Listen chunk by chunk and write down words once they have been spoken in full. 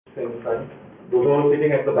in front, those who are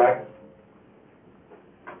sitting at the back.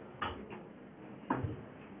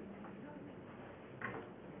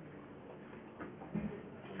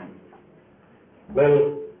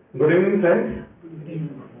 Well, good evening, friends.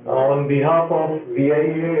 On behalf of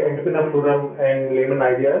VIA Entrepreneur Forum and Layman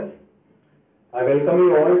Ideas, I welcome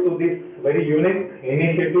you all to this very unique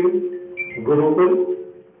initiative, Gurukul.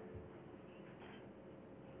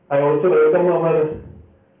 I also welcome our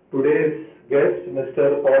today's guest,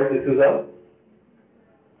 Mr. Paul D'Souza.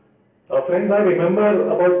 Friends, I remember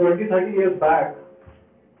about 20-30 years back,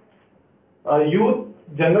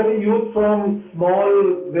 generally youth from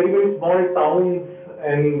very small towns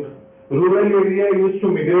and rural area used to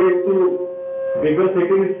migrate to bigger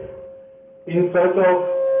cities in search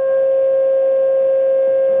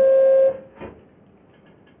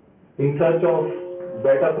of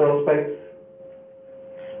better prospects.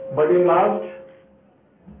 But in last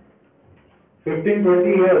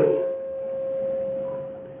 15-20 years,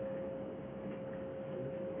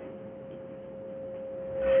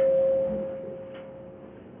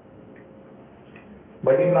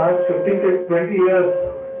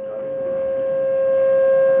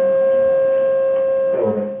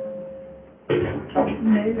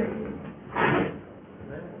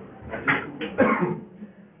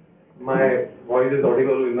 my voice is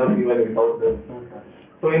audible enough even without this.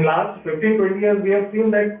 So in last 15-20 years, we have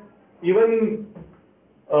seen that even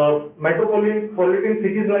metropolitan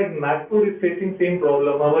cities like Nagpur is facing same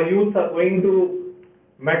problem. Our youths are going to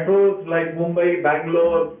metros like Mumbai,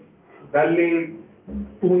 Bangalore, Delhi,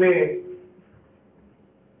 Pune.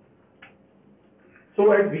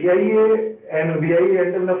 So at VIA and VIA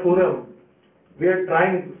Entrepreneur Forum, we are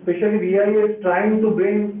trying, especially VIA is trying to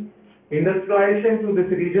bring industrialization to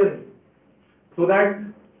this region so that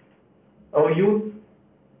our youth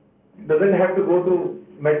doesn't have to go to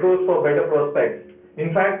metros for better prospects.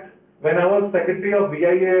 In fact, when I was secretary of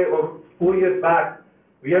VIA 4 years back,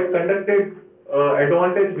 we have conducted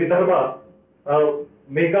Advantage Vidarbha,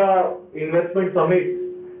 mega investment summit,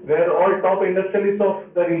 where all top industrialists of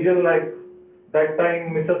the region, like that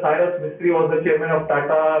time Mr. Cyrus Mistry was the chairman of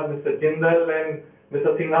Tata, Mr. Jindal and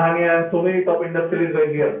Mr. Singhania, and so many top industrialists were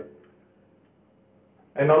here.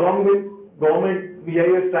 And along with government,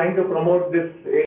 VIA is trying to promote this